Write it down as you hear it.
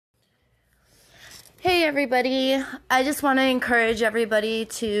everybody. I just want to encourage everybody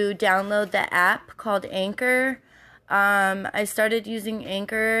to download the app called Anchor. I started using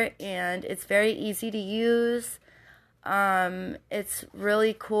Anchor and it's very easy to use. It's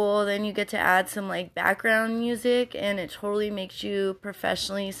really cool. Then you get to add some background music and it totally makes you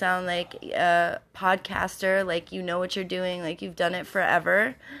professionally sound like a podcaster, like you know what you're doing, like you've done it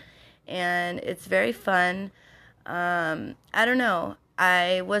forever. And it's very fun. I don't know.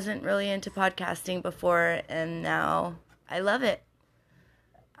 I wasn't really into podcasting before, and now I love it.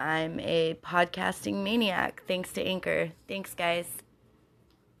 I'm a podcasting maniac, thanks to Anchor. Thanks, guys.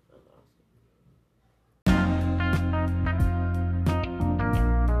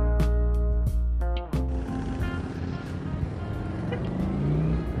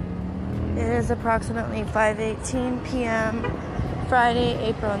 It is approximately 5:18 p.m., Friday,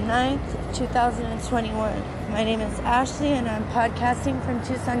 April 9th, 2021. My name is Ashley, and I'm podcasting from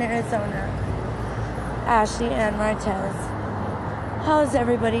Tucson, Arizona. Ashley Ann Martez. How's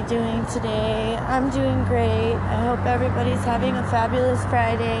everybody doing today? I'm doing great. I hope everybody's having a fabulous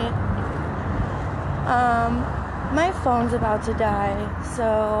Friday. My phone's about to die,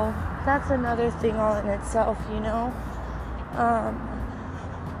 so that's another thing all in itself, you know?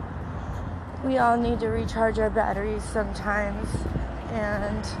 We all need to recharge our batteries sometimes,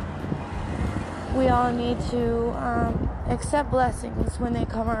 and we all need to accept blessings when they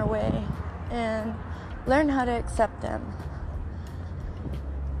come our way and learn how to accept them.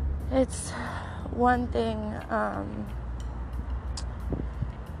 It's one thing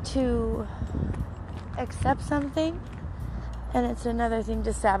to accept something, and it's another thing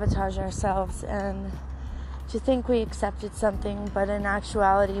to sabotage ourselves and to think we accepted something, but in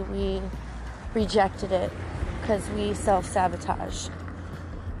actuality we rejected it because we self-sabotage.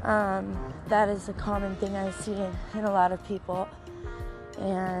 That is a common thing I see in a lot of people,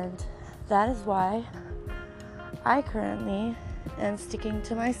 and that is why I currently am sticking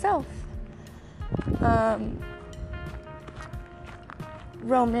to myself.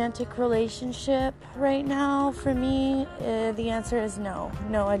 Romantic relationship right now for me, the answer is no.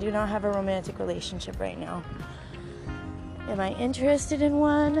 No, I do not have a romantic relationship right now. Am I interested in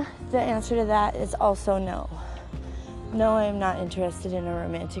one? The answer to that is also no. No, I am not interested in a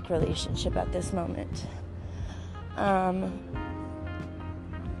romantic relationship at this moment.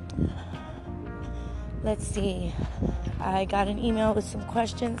 Let's see. I got an email with some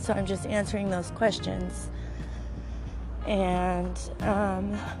questions, so I'm just answering those questions. And,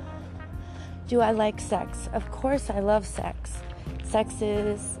 do I like sex? Of course I love sex. Sex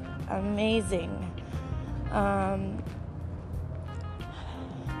is amazing.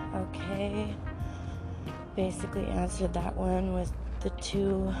 Okay. Basically answered that one with the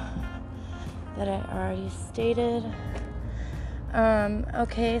two that I already stated.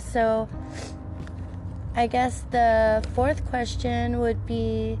 Okay, so I guess the fourth question would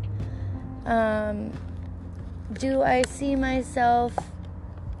be, do I see myself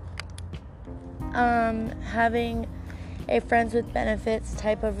having a friends with benefits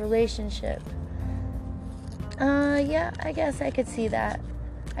type of relationship? Yeah, I guess I could see that.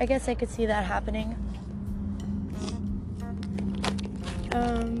 I guess I could see that happening.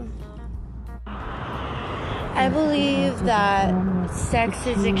 I believe that sex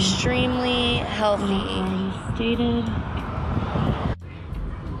is extremely healthy.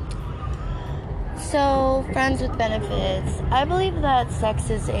 So, friends with benefits. I believe that sex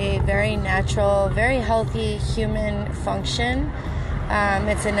is a very natural, very healthy human function.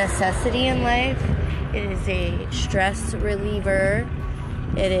 It's a necessity in life. It is a stress reliever.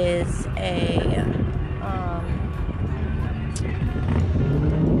 It is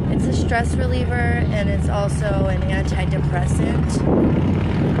it's a stress reliever, and it's also an antidepressant.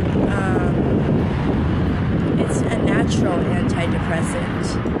 It's a natural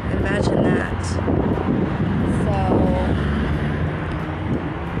antidepressant. Imagine that. So,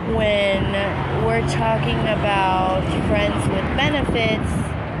 when we're talking about friends with benefits,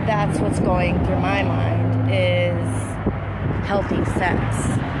 that's what's going through my mind, is healthy sex.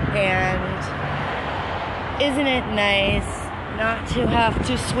 And isn't it nice not to have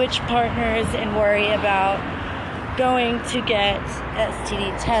to switch partners and worry about going to get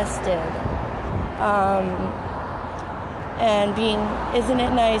STD tested? And isn't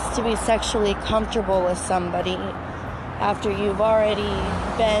it nice to be sexually comfortable with somebody after you've already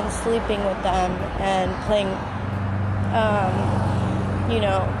been sleeping with them and playing,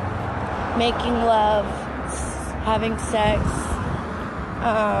 making love, having sex?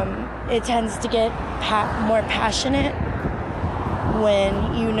 It tends to get more passionate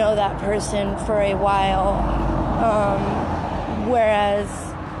when you know that person for a while, whereas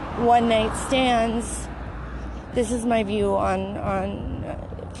one night stands this is my view on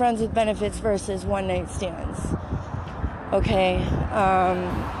friends with benefits versus one night stands. Okay,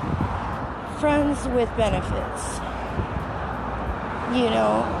 friends with benefits. You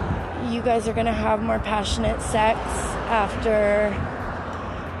know, you guys are gonna have more passionate sex after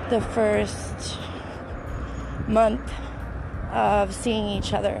the first month of seeing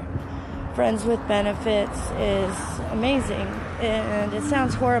each other. Friends with benefits is amazing, and it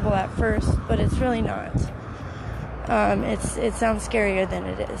sounds horrible at first, but it's really not. It sounds scarier than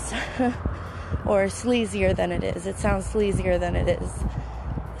it is, or sleazier than it is. It sounds sleazier than it is.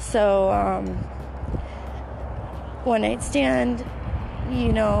 So, one night stand,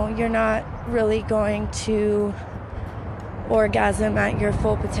 you know, you're not really going to orgasm at your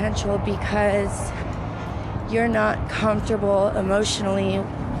full potential because you're not comfortable emotionally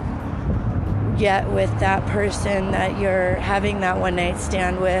yet with that person that you're having that one night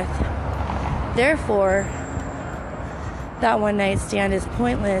stand with. Therefore, that one night stand is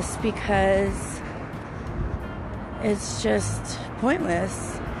pointless because it's just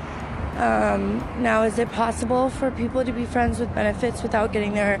pointless. Now, is it possible for people to be friends with benefits without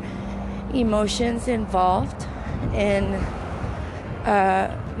getting their emotions involved in,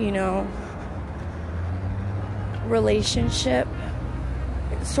 relationship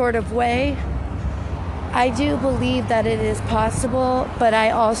sort of way? I do believe that it is possible, but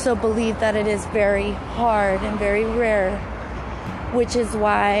I also believe that it is very hard and very rare, which is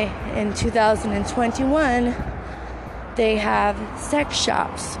why in 2021 they have sex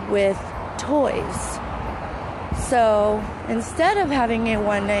shops with toys. So instead of having a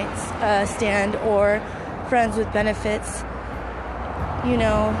one night stand or friends with benefits, you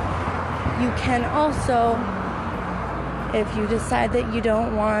know, you can also, if you decide that you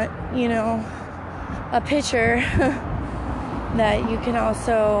don't want, you know, a picture, that you can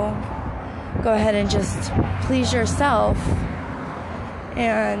also go ahead and just please yourself.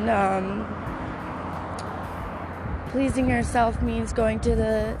 And pleasing yourself means going to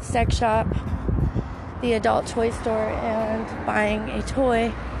the sex shop, the adult toy store, and buying a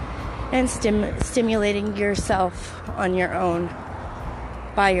toy and stimulating yourself on your own,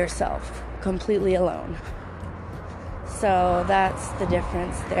 by yourself, completely alone. So that's the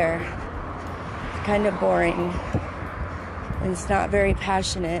difference there. It's kind of boring. It's not very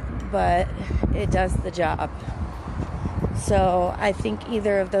passionate, but it does the job. So I think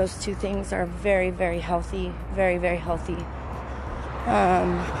either of those two things are very, very healthy. Very, very healthy.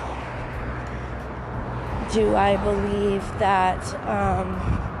 Do I believe that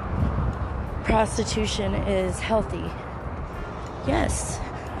prostitution is healthy? Yes,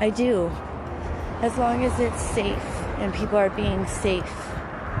 I do. As long as it's safe and people are being safe.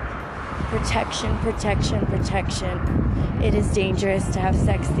 Protection, protection, protection. It is dangerous to have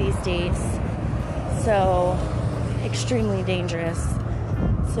sex these days. So, extremely dangerous.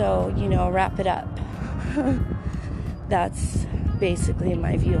 So, you know, wrap it up. That's basically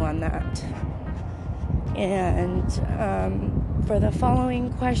my view on that. And for the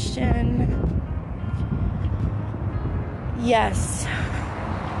following question, yes,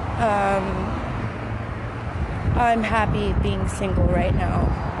 I'm happy being single right now.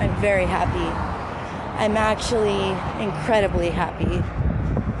 I'm very happy. I'm actually incredibly happy.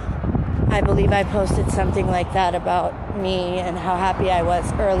 I believe I posted something like that about me and how happy I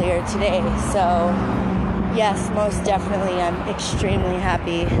was earlier today. So, yes, most definitely, I'm extremely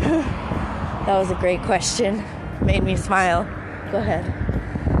happy. That was a great question. Made me smile. Go ahead.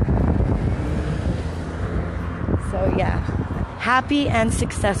 So, yeah. Happy and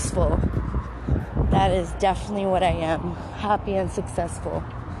successful. That is definitely what I am. Happy and successful.